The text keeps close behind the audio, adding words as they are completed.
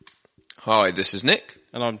Hi, this is Nick.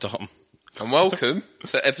 And I'm Dom. And welcome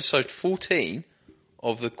to episode 14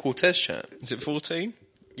 of the TheCortesChat. Is it 14?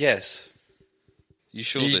 Yes. You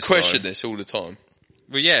sure You this question time? this all the time.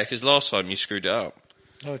 Well, yeah, because last time you screwed it up.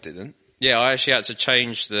 No, I didn't. Yeah, I actually had to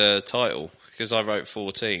change the title because I wrote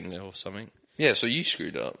 14 or something. Yeah, so you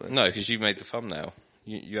screwed it up then. No, because you made the thumbnail.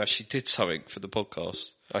 You actually did something for the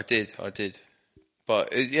podcast. I did. But,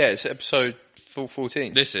 it's episode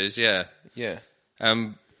 14. This is, yeah. Yeah.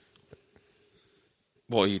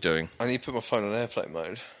 What are you doing? I need to put my phone on airplane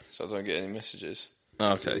mode so I don't get any messages.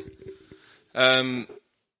 Okay. Oh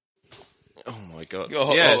my god.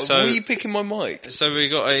 So were you picking my mic? So we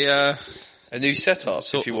got a new setup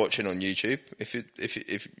if you're watching on YouTube.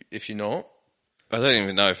 If you're not. I don't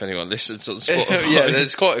even know if anyone listens on Spotify. Yeah,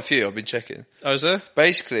 there's quite a few. I've been checking. Oh, is there?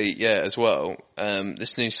 Basically, yeah, as well.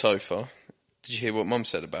 This new sofa. Did you hear what Mum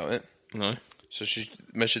said about it? No. So she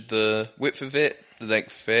measured the width of it, the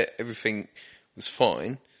length of it, everything was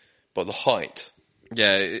fine, but the height.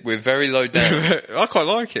 Yeah. We're very low down. I quite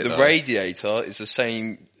like it. The radiator is the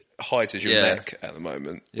same height as your neck at the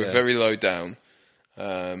moment. We're very low down.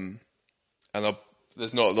 And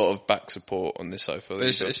there's not a lot of back support on this sofa.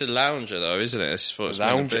 It's a lounger though, isn't it? It's what it's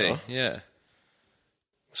lounger? Meant to be. Yeah.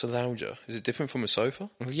 What's a lounger? Is it different from a sofa?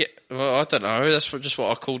 Yeah. Well, I don't know. That's just what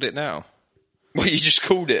I called it now. Well, you just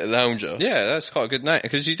called it a lounger? Yeah, that's quite a good name.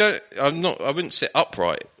 Because I wouldn't sit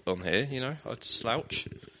upright on here, you know. I'd slouch.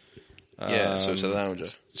 Yeah, so it's a lounger.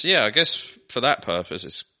 So yeah, I guess for that purpose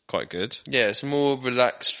it's quite good. Yeah, it's a more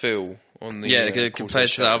relaxed feel on the compared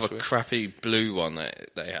to that other crappy blue one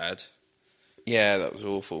that they had. Yeah, that was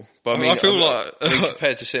awful. But I mean,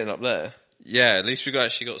 compared to sitting up there. Yeah, at least we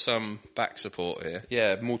actually got some back support here.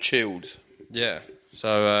 Yeah, more chilled. Yeah.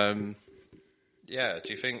 So, yeah,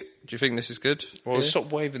 do you think this is good? Well,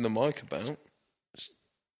 stop waving the mic about.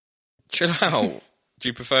 Chill out. Do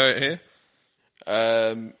you prefer it here?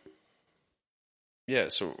 Yeah,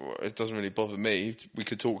 so it doesn't really bother me. We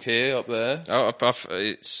could talk here, up there. Oh,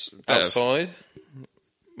 it's outside.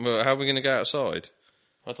 Well, how are we going to go outside?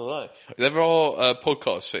 I don't know. There are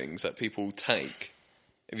podcast things that people take.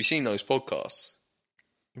 Have you seen those podcasts?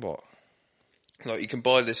 What? Like, you can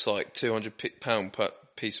buy this like £200 per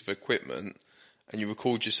piece of equipment, and you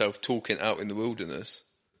record yourself talking out in the wilderness,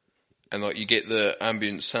 and like you get the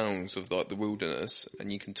ambient sounds of like the wilderness,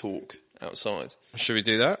 and you can talk outside. Should we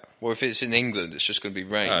do that? Well, if it's in England, it's just going to be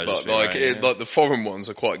rain. Oh, but like, like the foreign ones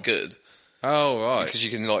are quite good. Oh right, because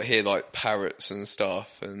you can like hear like parrots and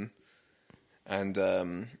stuff, and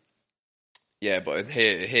yeah. But in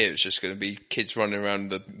here it's just going to be kids running around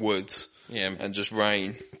the woods. Yeah, and just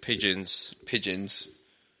rain. Pigeons.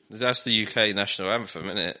 That's the UK national anthem,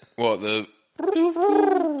 isn't it? What the?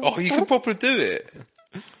 Oh, you can properly do it.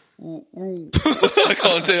 I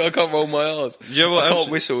can't do it. I can't roll my R's. You know what I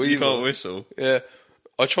can't whistle either. You can't whistle. Yeah,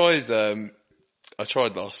 I tried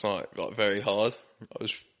last night, like very hard. I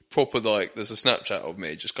was proper like. There's a Snapchat of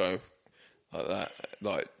me just going like that,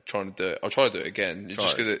 like trying to do it. I'll try to do it again.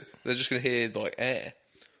 They're just gonna hear like air.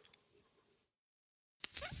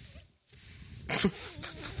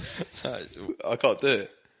 I can't do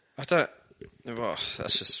it. I don't. Well,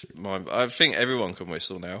 that's just mine. I think everyone can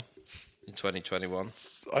whistle now in 2021.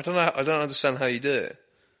 I don't know. I don't understand how you do it.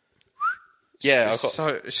 Yeah,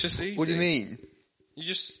 it's just easy. What do you mean? You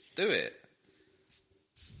just do it.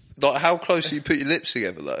 Like, how close do you put your lips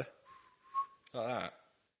together though? Like that.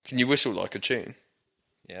 Can you whistle like a tune?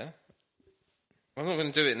 Yeah. I'm not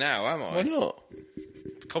going to do it now, am I? Why not?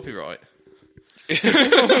 Copyright.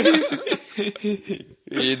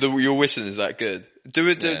 Your whistling is that good. Do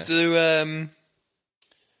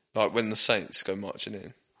like when the Saints go marching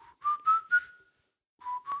in.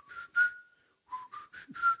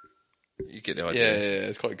 You get the idea. Yeah,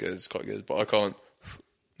 it's quite good. But I can't.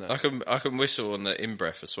 No. I can whistle on the in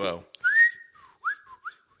breath as well.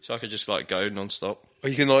 So I could just like go non-stop. Or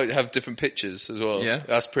you can like have different pitches as well. Yeah,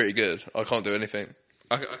 that's pretty good. I can't do anything.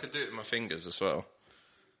 I could do it with my fingers as well.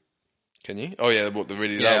 Can you? Oh yeah, what the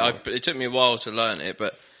really loud one? It took me a while to learn it,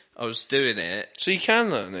 but I was doing it. So you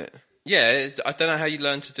can learn it? Yeah, I don't know how you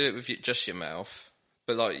learn to do it with just your mouth,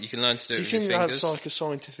 but like you can learn to do it with your fingers. Do you think that's like a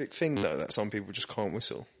scientific thing though, that some people just can't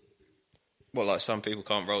whistle? Well, like some people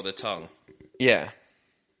can't roll their tongue? Yeah.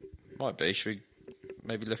 Might be. Should we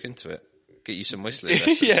maybe look into it? Get you some whistling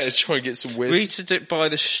lessons? Yeah, try and get some whistling. We need to buy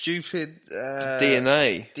the stupid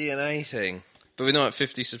DNA thing. But we're not at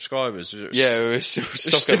 50 subscribers. Yeah, we're still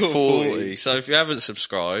stuck at 40. So if you haven't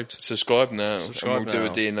subscribed... Subscribe now. And we'll do a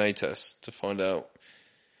DNA test to find out.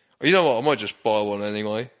 You know what? I might just buy one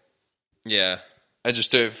anyway. Yeah. And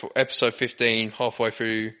just do it for episode 15, halfway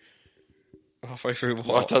through Halfway through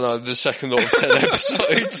what? I don't know, the second lot of 10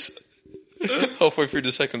 episodes. halfway through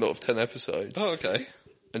the second lot of 10 episodes, Oh, okay.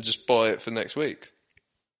 and just buy it for next week.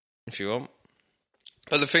 If you want.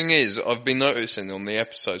 But the thing is, I've been noticing on the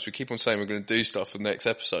episodes, we keep on saying we're going to do stuff for the next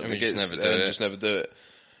episode, And we just never do it. just never do it.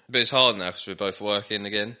 But it's hard now because we're both working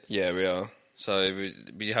again. Yeah, we are. So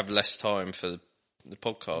we have less time for the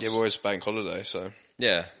podcast. Yeah, we're always bank holiday, so.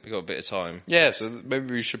 Yeah, we got a bit of time. Yeah, so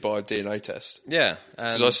maybe we should buy a DNA test. Yeah.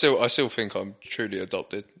 Because I still think I'm truly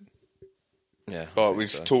adopted. Yeah. But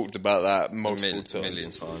we've talked about that multiple times. A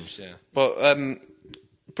million times, yeah. But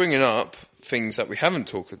bringing up things that we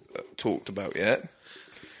haven't talked about yet.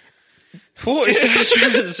 What is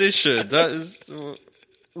that transition? That is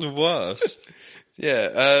the worst.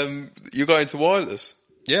 Yeah, you're going to wireless.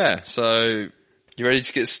 Yeah, so... You ready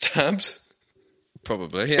to get stabbed?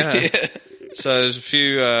 Probably, yeah. Yeah. So there's a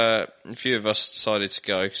few of us decided to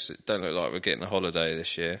go because it don't look like we're getting a holiday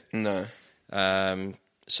this year. No.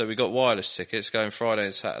 So we got wireless tickets going Friday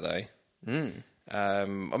and Saturday. I'm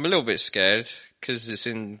a little bit scared because it's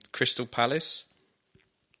in Crystal Palace.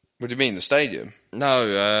 What do you mean, the stadium?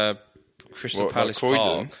 No, Crystal Palace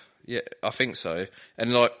Croydon? Park. Yeah, I think so.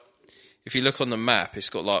 And like, if you look on the map,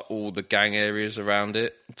 it's got like all the gang areas around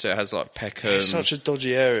it. So it has like Peckham, It's such a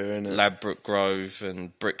dodgy area, isn't it? Ladbroke Grove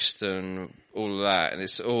and Brixton, all of that, and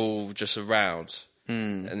it's all just around.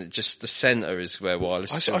 And just the centre is where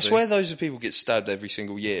wireless is. I swear those people get stabbed every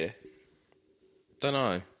single year. Don't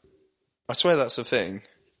know. I swear that's the thing.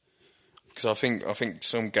 Because I think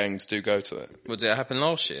some gangs do go to it. Well, did it happen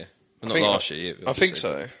last year? Well, I not last year. I think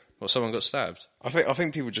so. Well, someone got stabbed. I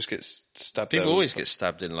think people just get stabbed. People there always get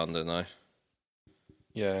stabbed in London, though.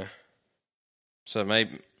 Yeah. So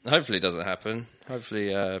hopefully it doesn't happen.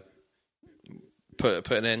 Hopefully,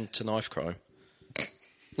 put an end to knife crime.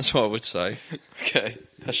 That's what I would say. Okay.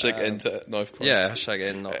 Hashtag end to knife crime. Yeah, hashtag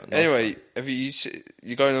end. Anyway,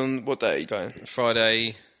 you going on what day are you going?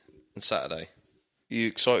 Friday and Saturday. Are you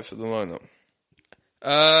excited for the lineup?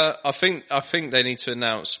 I think they need to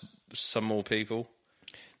announce some more people.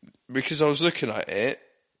 Because I was looking at it,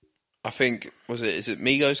 I think is it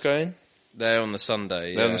Migos going? They're on the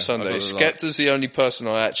Sunday. They're on the Sunday. Skepta's the only person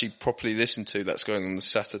I actually properly listen to that's going on the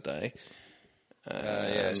Saturday.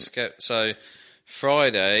 So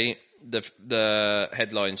Friday, the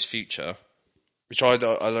headline's Future, which I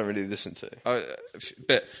don't really listen to.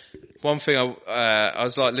 But one thing I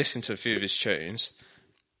was like listening to a few of his tunes.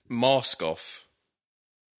 Mask Off.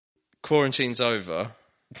 Quarantine's over,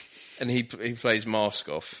 and he plays Mask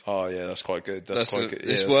Off. Oh yeah, that's quite good. That's quite good.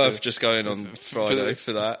 It's worth just going on Friday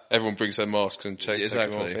for that. Everyone brings their masks and check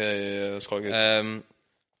exactly. them off. Yeah, that's quite good.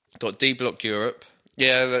 Got D Block Europe.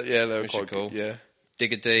 Yeah, they're quite cool. Good. Yeah,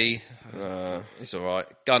 Digger D. He's all right.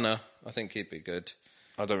 Gunner, I think he'd be good.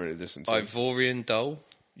 I don't really listen to him. Ivorian Doll.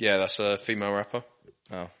 Yeah, that's a female rapper.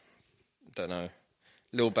 Oh, don't know.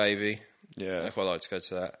 Lil Baby. Yeah, I quite like to go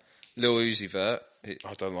to that. Lil Uzi Vert.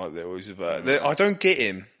 I don't like Lil Uzi Vert. I don't get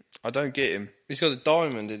him. He's got a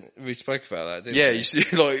diamond. We spoke about that, didn't we? we? You see,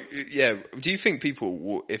 do you think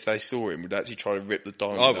people, if they saw him, would actually try to rip the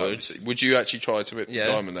diamond out? I would. Would you actually try to rip the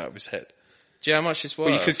diamond out of his head? Do you know how much it's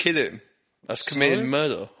worth? Well, you could kill him. That's committing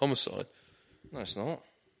murder, homicide. No, it's not.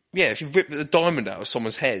 Yeah, if you rip the diamond out of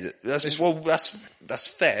someone's head, that's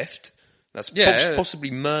theft. That's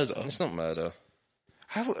possibly murder. It's not murder.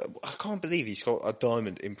 I can't believe he's got a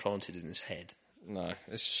diamond implanted in his head. No,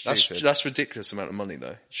 it's stupid. That's ridiculous amount of money,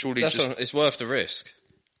 though. Surely it's worth the risk.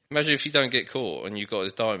 Imagine if you don't get caught and you've got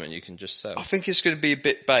his diamond, you can just sell. I think it's going to be a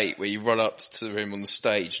bit bait where you run up to him on the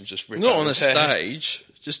stage and just rip Not out on the his head. stage.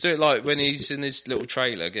 Just do it like when he's in his little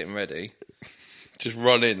trailer getting ready. Just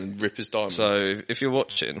run in and rip his diamond. So if you're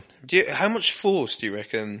watching, how much force do you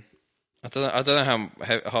reckon? I don't know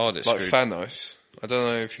how hard it's like Thanos. I don't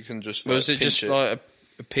know if you can just. Was it just like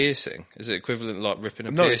a piercing? Is it equivalent to like ripping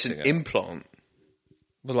a piercing? No, it's an implant.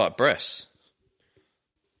 Well, like breasts.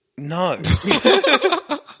 No. no,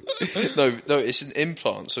 it's an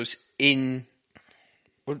implant. So it's in.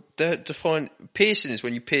 Well, they're defined. Piercing is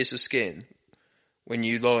when you pierce the skin. When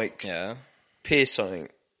you pierce something,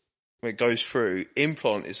 when it goes through.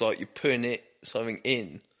 Implant is like you're putting something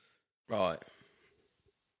in. Right.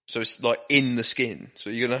 So it's like in the skin.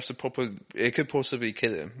 So you're gonna have to it could possibly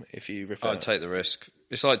kill him if you rip it out. I'd take the risk.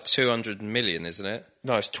 It's like 200 million, isn't it?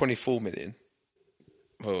 No, it's 24 million.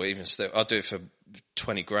 Well, even still, I'd do it for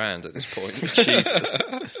 20 grand at this point. Jesus.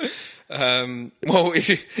 Well,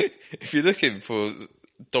 if you're looking for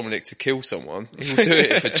Dominic to kill someone, he'll do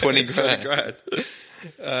it for 20 grand. 20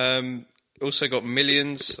 grand. Also got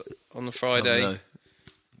Millions on the Friday. Oh, no.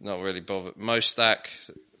 Not really bothered. Mo Stack.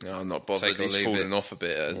 No, I'm not bothered. He's falling off a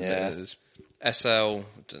bit. SL,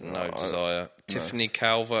 no desire. Tiffany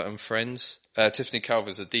Calver and Friends. Tiffany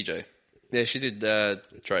Calver's a DJ. Yeah, she did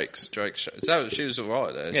Drake's. show. She was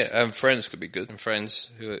alright there. Yeah, and Friends could be good. And Friends,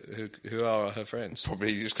 who are her friends?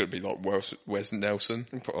 Probably just going to be like Wes Nelson.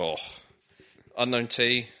 Oh, Unknown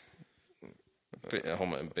T,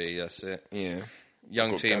 Homer and B. That's it. Yeah,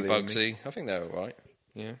 Young T and Bugsy. I think they're alright.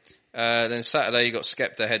 Yeah. Then Saturday you got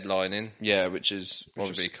Skepta headlining. Yeah, which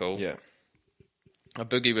would be cool. Yeah. A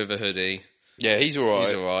Boogie with a Hoodie. Yeah, he's alright.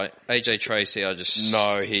 He's alright. AJ Tracy,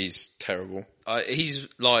 No, he's terrible. He's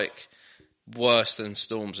like worse than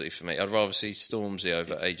Stormzy for me. I'd rather see Stormzy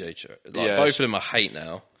over AJ Tracy. Both of them I hate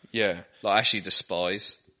now. Yeah. Actually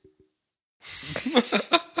despise.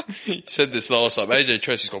 You said this last time. AJ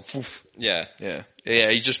Tracy's gone poof. Yeah. Yeah.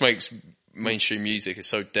 Yeah, he just makes mainstream music. It's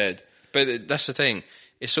so dead. But that's the thing.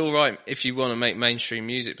 It's alright if you want to make mainstream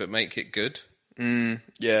music, but make it good.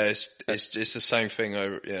 Yeah, it's the same thing.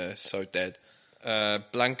 It's so dead.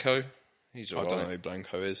 Blanco, he's alright. I don't know who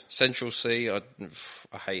Blanco is. Central C, I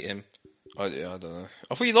hate him. I don't know.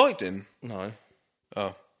 I thought you liked him. No.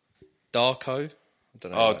 Oh. Darko, I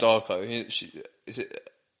don't know. Oh, Darko. Is it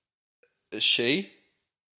a she?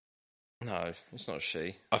 No, it's not a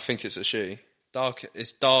she. I think it's a she.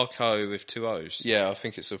 It's Darko with 2 O's. Yeah, I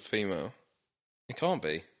think it's a female. It can't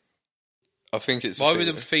be. I think it's. Why would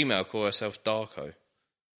a female call herself Darko?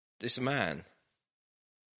 It's a man.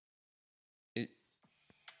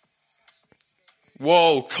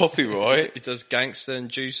 Whoa, copyright. It does Gangster and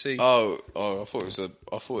Juicy. Oh, I thought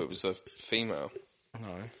it was a female.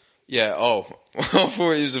 No. Yeah. Oh, I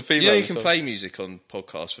thought it was a female. You can play music on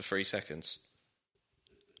podcasts for 3 seconds.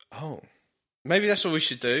 Oh. Maybe that's what we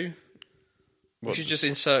should do. What? We should just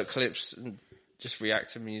insert clips and just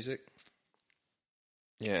react to music.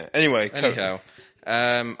 Yeah. Anyway. Anyhow,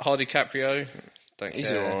 Hardy Caprio.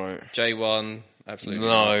 He's alright. J1. Absolutely.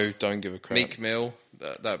 No, not. don't give a crap. Meek Mill.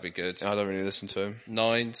 That'd be good. I don't really listen to him.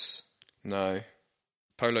 Nines. No.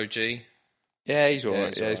 Polo G. Yeah, he's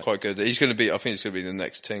alright. Yeah, he's quite good. I think he's going to be the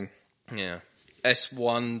next thing. Yeah.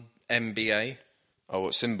 S1 MBA. Oh,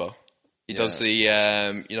 what, Simba? He does the,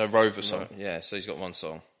 Rover song. Yeah, so he's got one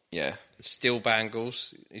song. Yeah. Steel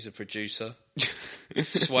Bangles. He's a producer.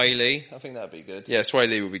 Sway Lee. I think that'd be good. Yeah, Sway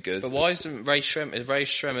Lee would be good. But why isn't Ray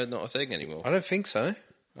Shremmer not a thing anymore? I don't think so.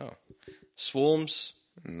 Oh. Swarms.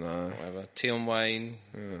 No. Whatever. Tion Wayne.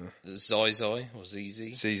 Zai Zai or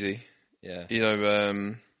ZZ. ZZ. Yeah. You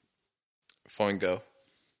know, Fine Girl.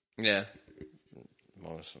 Yeah.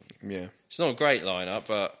 Yeah. It's not a great lineup,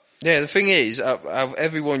 but... Yeah, the thing is, out of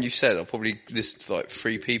everyone you've said, I'll probably list like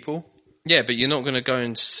 3 people. Yeah, but you're not going to go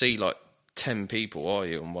and see like 10 people, are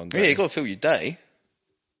you, on one day? Yeah, you've got to fill your day.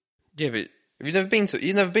 Yeah, but... Have you never been to...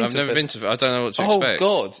 I've never been to... I don't know what to expect.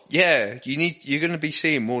 Oh, God. Yeah. You're going to be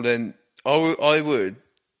seeing more than... I would,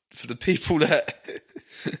 for the people that...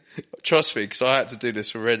 Trust me, because I had to do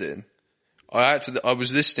this for Reading. I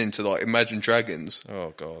was listening to like Imagine Dragons.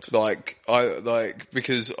 Oh, God.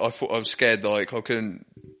 Because I thought I was scared like I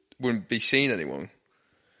wouldn't be seeing anyone.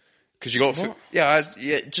 Because you got...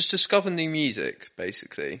 just discover new music,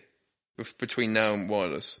 basically. Between now and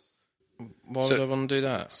Wireless. Why would I want to do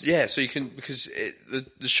that? Yeah, so you can, because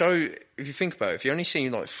the show, if you think about it, if you're only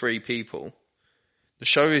seeing like 3 people, the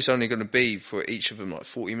show is only going to be for each of them like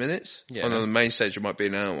 40 minutes. Yeah. And on the main stage it might be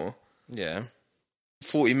an hour. Yeah.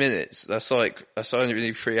 40 minutes, that's only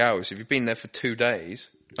really 3 hours. If you've been there for 2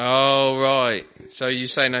 days. Oh, right. So you're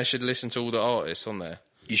saying I should listen to all the artists on there?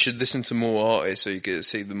 You should listen to more artists so you get to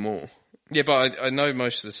see them more. Yeah, but I know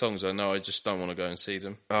most of the songs. I know I just don't want to go and see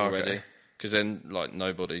them already. Okay. Because then, like,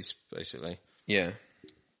 nobody's, basically. Yeah.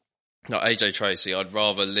 Like AJ Tracy, I'd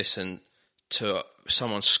rather listen to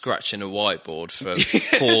someone scratching a whiteboard for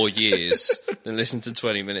 4 years than listen to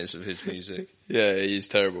 20 minutes of his music. Yeah, he's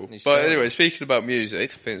terrible. Anyway, speaking about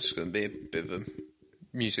music, I think it's going to be a bit of a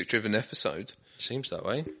music-driven episode. Seems that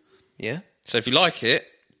way. Yeah. So if you like it,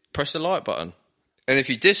 press the like button. And if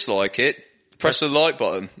you dislike it, press the like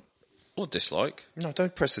button. Or dislike. No,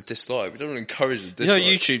 don't press the dislike. We don't encourage the dislike.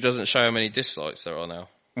 You know, YouTube doesn't show how many dislikes there are now.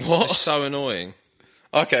 What? It's so annoying.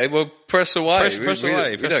 Okay, well, press away. Press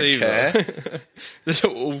away. We don't care. There's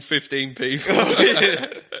all 15 people.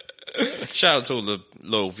 Shout out to all the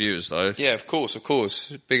loyal viewers, though. Yeah, of course.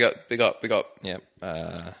 Big up. Yeah.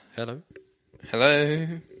 Hello. Hello.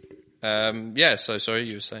 Yeah, so sorry,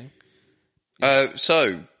 you were saying?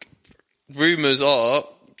 So, rumours are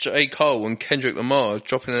J. Cole and Kendrick Lamar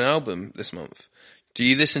dropping an album this month. Do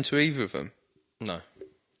you listen to either of them? No.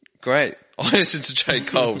 Great. I listen to J.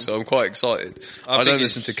 Cole, so I'm quite excited. I don't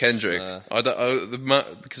listen to Kendrick.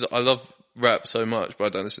 Because I love rap so much, but I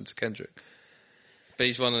don't listen to Kendrick. But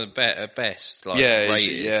he's one of the best. Like, yeah,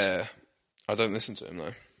 rated. yeah. I don't listen to him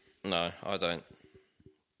though. No, I don't.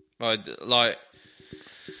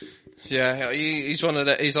 Yeah, he's one of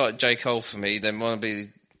the. He's like J. Cole for me. Then want to be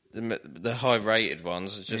the high rated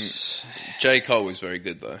ones. Just J. Cole is very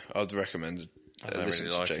good though. I'd recommend really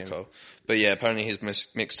listening to like J. him. Cole. But yeah, apparently his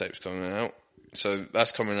mixtape's coming out. So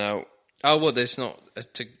that's coming out. Oh, well, there's not a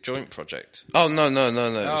joint project. Oh no!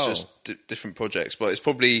 It's Oh. just different projects. But it's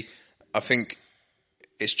probably, I think,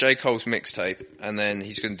 it's J. Cole's mixtape, and then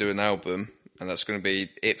he's going to do an album, and that's going to be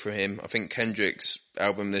it for him. I think Kendrick's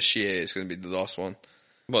album this year is going to be the last one.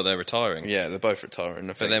 Well, they're retiring. Yeah, they're both retiring. I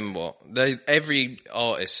But think. then what? Every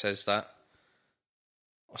artist says that.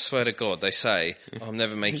 I swear to God, they say, I'm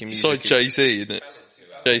never making It's music. like Jay-Z, isn't it?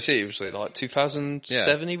 Jay-Z was like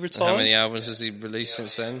 2007 he retired. How many albums has he released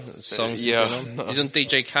since then? Songs he's Yeah, been on? no. He's on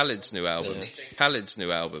DJ Khaled's new album. Khaled's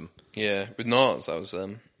new album. Yeah, with Nas, that was I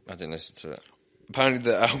didn't listen to it. apparently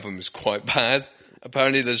the album is quite bad.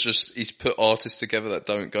 Apparently he's put artists together that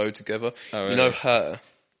don't go together. Oh, really? You know Her?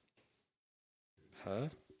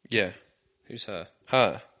 Her? Yeah. Who's her?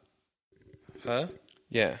 Her? Her?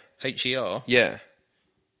 Yeah. H-E-R? Yeah.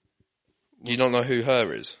 Do you not know who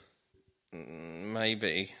Her is?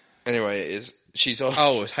 Maybe. Anyway, it is. She's on.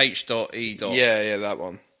 Oh, H.E. Yeah, that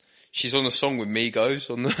one. She's on a song with Migos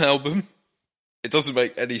on the album. It doesn't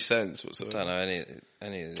make any sense whatsoever. Don't know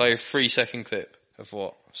any of Play a this. 3-second clip. Of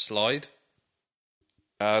what? Slide?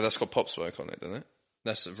 That's got Pop Smoke on it, doesn't it?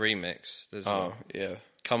 That's a remix. There's Oh, yeah.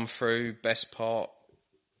 Come Through, Best Part.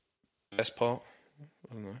 Best part?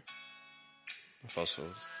 I don't know. Fast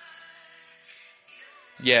forward.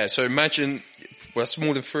 Yeah, so imagine. Well, that's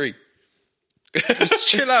more than 3.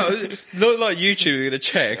 Chill out. Not like YouTube are going to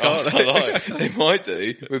check, aren't I don't know. They might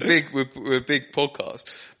do. We're a big podcast.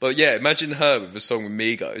 But yeah, imagine Her with a song with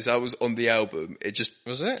Migos. That was on the album. It just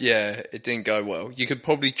Was it? Yeah, it didn't go well. You could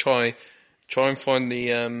probably try and find the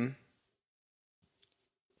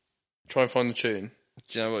tune.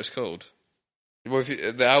 Do you know what it's called? Well,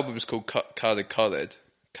 the album's called Khaled.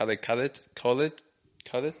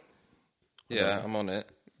 Yeah, I'm on it.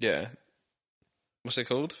 Yeah, What's it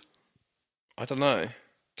called? I don't know.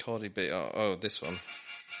 Cardi B. Oh, this one.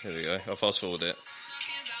 Here we go. I'll fast forward it.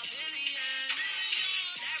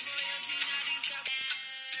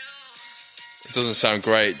 It doesn't sound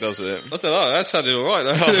great, does it? I don't know. That sounded all right,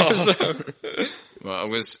 though. Right, I'm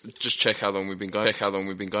going to just check how long we've been going.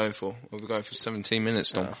 For. We've been going for 17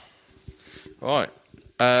 minutes now. Right.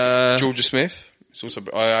 Georgia Smith. It's also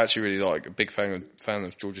I actually really like a big fan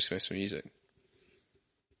of Georgia Smith's music.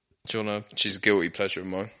 Do you want She's a guilty pleasure of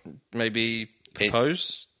mine. to maybe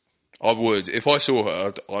propose? I would if I saw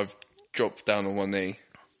her. I'd drop down on one knee.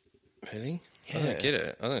 Really? I Yeah. don't get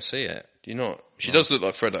it. I don't see it. Do you not? She does look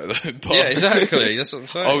like Fredo though. But Yeah, exactly. That's what I'm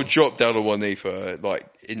saying. I would drop down on one knee for her like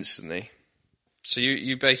instantly. So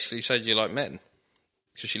you basically said you like men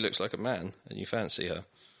because she looks like a man and you fancy her.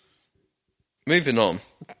 Moving on.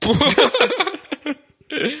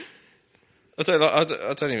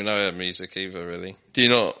 I don't even know her music either. Really, Do you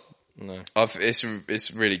not? no.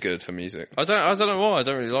 It's really good for music. I don't know why. I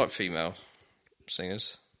don't really like female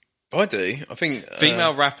singers. I do. I think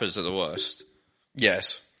Female rappers are the worst.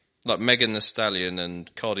 Yes. Like Megan Thee Stallion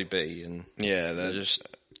and Cardi B, and Yeah. they They're just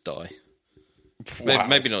die. wow.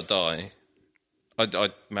 Maybe not die.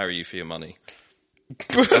 I'd marry you for your money.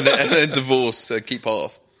 and then divorce to keep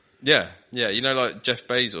half. Yeah. You know, like Jeff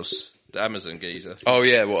Bezos, the Amazon geezer. Oh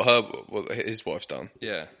yeah, what his wife's done.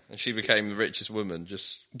 Yeah, and she became the richest woman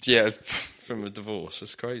just Yeah. from a divorce.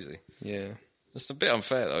 That's crazy. Yeah. That's a bit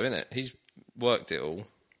unfair, though, isn't it? He's worked it all.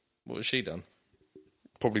 What has she done?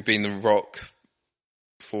 Probably been the rock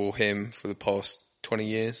for him for the past 20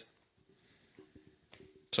 years.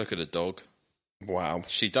 So could a dog. Wow.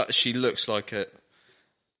 She looks like a.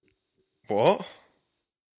 What?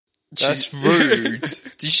 That's rude.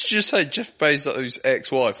 Did you just say Jeff Bezos'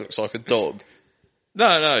 ex-wife looks like a dog?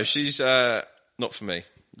 No, she's not for me.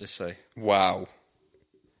 Let's say. Wow.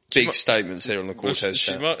 Big statements here on the Cortez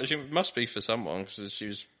chat. She must be for someone because she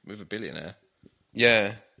was with a billionaire.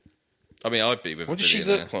 Yeah. I mean, I'd be with What a does she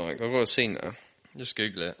billionaire. look like? I've got to see now. Just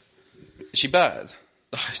Google it. Is she bad?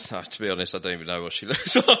 No, to be honest, I don't even know what she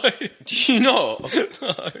looks like. Do you not? No.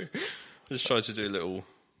 I just tried to do a little.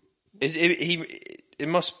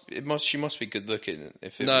 She must be good looking.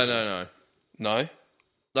 No. No?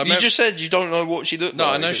 I You just said you don't know what she looked No,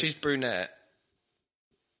 like. I know she's brunette.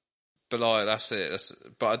 But like that's it.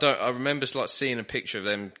 But I remember like seeing a picture of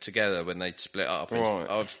them together when they split up. And Right.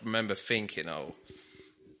 I remember thinking, oh,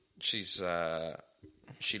 she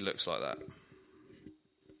looks like that.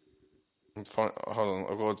 Hold on,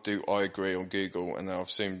 I've got to do I agree on Google, and now I've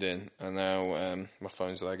zoomed in, and now my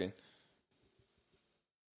phone's lagging.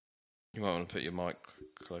 You might want to put your mic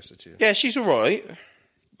closer to you. Yeah, she's alright.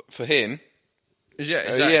 For him. Yeah,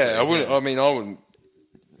 exactly. I wouldn't. I mean, I wouldn't.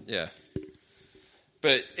 Yeah.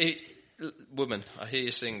 But woman, I hear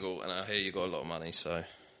you're single, and I hear you got a lot of money. So.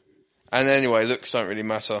 And anyway, looks don't really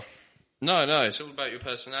matter. No, it's all about your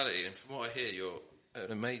personality. And from what I hear, you're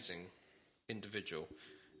an amazing individual,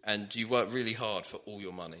 and you work really hard for all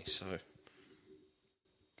your money. So.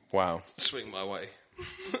 Wow. Swing my way.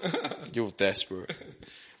 You're desperate.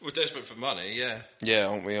 We're desperate for money, yeah. Yeah,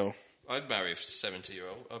 aren't we all? I'd marry a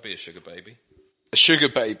 70-year-old. I'd be a sugar baby. A sugar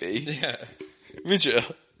baby? Yeah. Would you?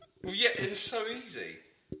 Well, yeah, it's so easy.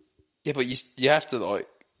 Yeah, but you have to, like,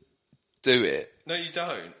 do it. No, you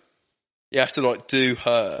don't. You have to, like, do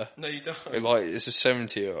her. No, you don't. Like, it's a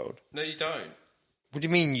 70-year-old. No, you don't. What do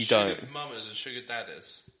you mean you Sugar don't? mamas and sugar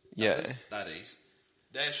daddies. Yeah. Daddies.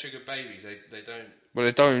 They're sugar babies. They don't... Well,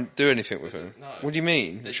 they don't do anything with them. No. What do you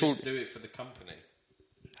mean? They just do it for the company.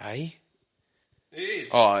 Hey? It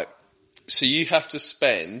is. Alright. So you have to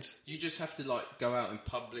spend... You just have to, like, go out in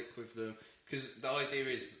public with them. Because the idea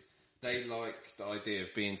is they like the idea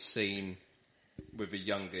of being seen with a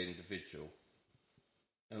younger individual.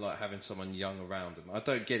 And, like, having someone young around them. I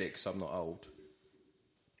don't get it because I'm not old.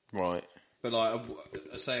 Right. But, like,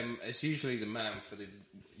 I say it's usually the man for the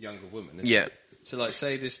younger woman, isn't Yeah. it? So, like,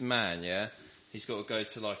 say this man, yeah, he's got to go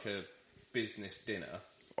to, like, a business dinner.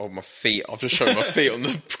 Oh, my feet. I've just shown my feet on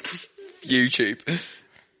the YouTube.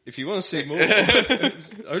 If you want to see more,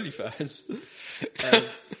 OnlyFans.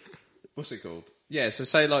 What's it called? Yeah, so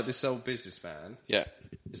say, like, this old businessman. Yeah.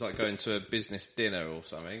 Is, like, going to a business dinner or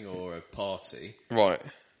something, or a party. Right.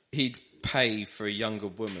 He'd pay for a younger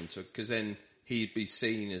woman to, because then he'd be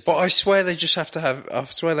seen as... But I swear they have to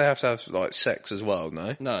have, like, sex as well,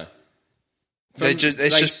 no? No. They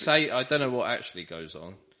just say, I don't know what actually goes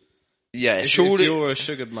on. Yeah, If surely... you're a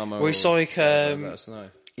sugar mama... Well, it's like, let us know.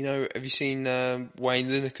 You know, have you seen Wayne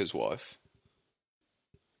Lineker's wife?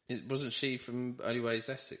 Wasn't she from Only Ways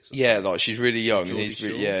Essex? Yeah, like, she's really young. And he's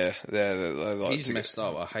Geordie yeah, they're like... He's messed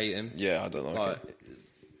up. I hate him. Yeah, I don't like him.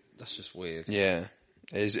 That's just weird. Yeah.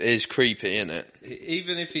 It is creepy, isn't it?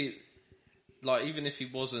 Even if he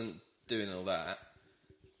wasn't doing all that,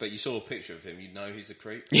 but you saw a picture of him, you'd know he's a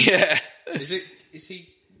creep. Yeah. Is he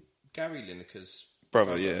Gary Lineker's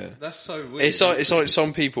brother? Yeah. That's so weird. It's like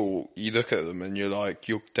some people, you look at them and you're like,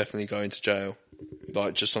 you're definitely going to jail.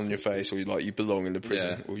 Like, just on your face, or you belong in the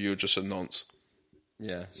prison, or you're just a nonce.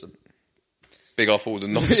 Yeah. So. Big up all the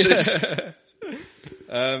nonces.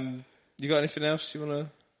 You got anything else you want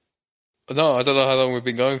to... No, I don't know how long we've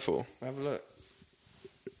been going for. Have a look.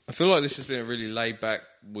 I feel like this has been a really laid-back,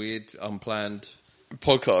 weird, unplanned...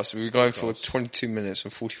 podcast. We were going for 22 minutes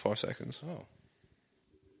and 45 seconds. Oh.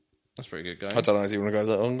 That's pretty good going. I don't know, do you want to go a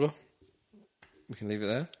little longer? We can leave it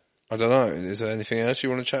there. I don't know. Is there anything else you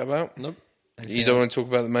want to chat about? Nope. You don't want to talk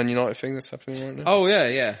about the Man United thing that's happening right now? Oh,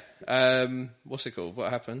 yeah. What's it called?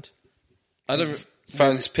 What happened?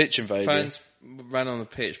 Fans pitch invading. Fans ran on the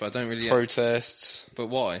pitch, but I don't really... Protests. But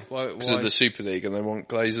why? Because of the Super League and they want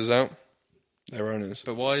Glazers out. Their owners.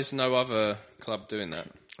 But why is no other club doing that?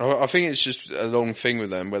 I think it's just a long thing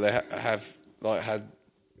with them where they have had...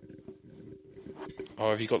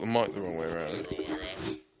 Oh, have you got the mic the wrong way around?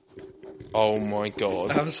 Oh my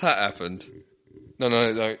god. How's that happened?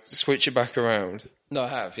 No. Switch it back around. No, I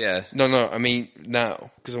have, yeah. No, I mean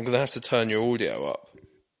now, because I'm going to have to turn your audio up.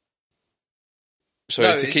 So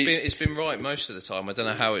no, it's been right most of the time. I don't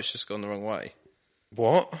know how it's just gone the wrong way.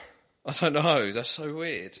 What? I don't know. That's so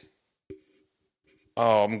weird.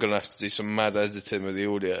 Oh, I'm going to have to do some mad editing with the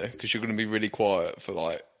audio, because you're going to be really quiet for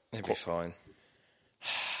like... It'll be fine.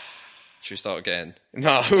 Should we start again?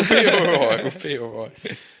 No, we'll be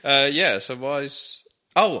alright. Yeah, so why is...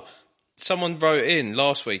 Oh, someone wrote in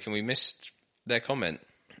last week and we missed their comment.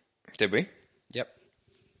 Did we? Yep.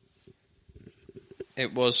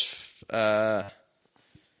 It was... where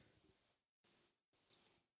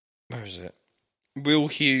is it? Will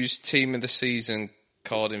Hughes Team of the Season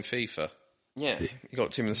card in FIFA. Yeah, you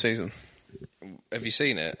got Team of the Season. Have you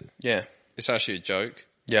seen it? Yeah. It's actually a joke.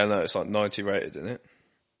 Yeah, no, it's like 90 rated, isn't it?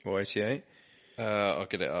 Or 88. I'll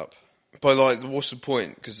get it up. But like, what's the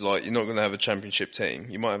point? Because like, you're not going to have a championship team.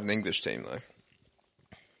 You might have an English team though.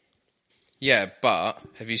 Yeah, but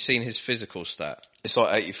have you seen his physical stat? It's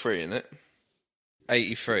like 83, isn't it?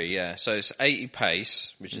 83, yeah. So it's 80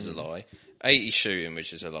 pace, which is a lie. 80 shooting,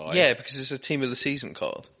 which is a lie. Yeah, because it's a Team of the Season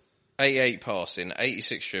card. 88 passing,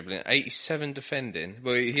 86 dribbling, 87 defending.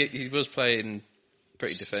 Well, he was playing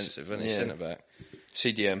pretty defensive, wasn't he? Centre back.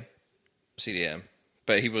 CDM.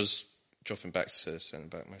 But he was dropping back to centre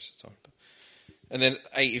back most of the time. And then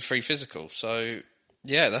 83 physical. So,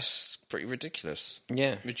 yeah, that's pretty ridiculous.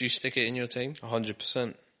 Yeah. Would you stick it in your team?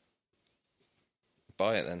 100%.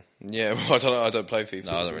 buy it then. Yeah, well, I don't play FIFA.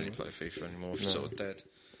 No, I don't really play FIFA anymore. It's sort of dead.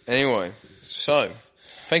 Anyway, so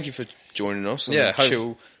thank you for joining us. On Yeah,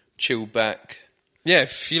 chill back. Yeah,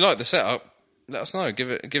 if you like the setup, let us know. Give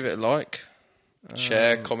it a like,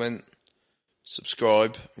 share, comment,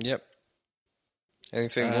 subscribe. Yep.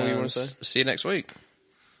 Anything more you want to say? See you next week.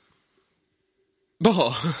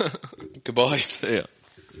 Goodbye. See ya.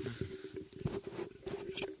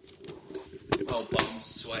 Oh, bum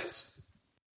sweats.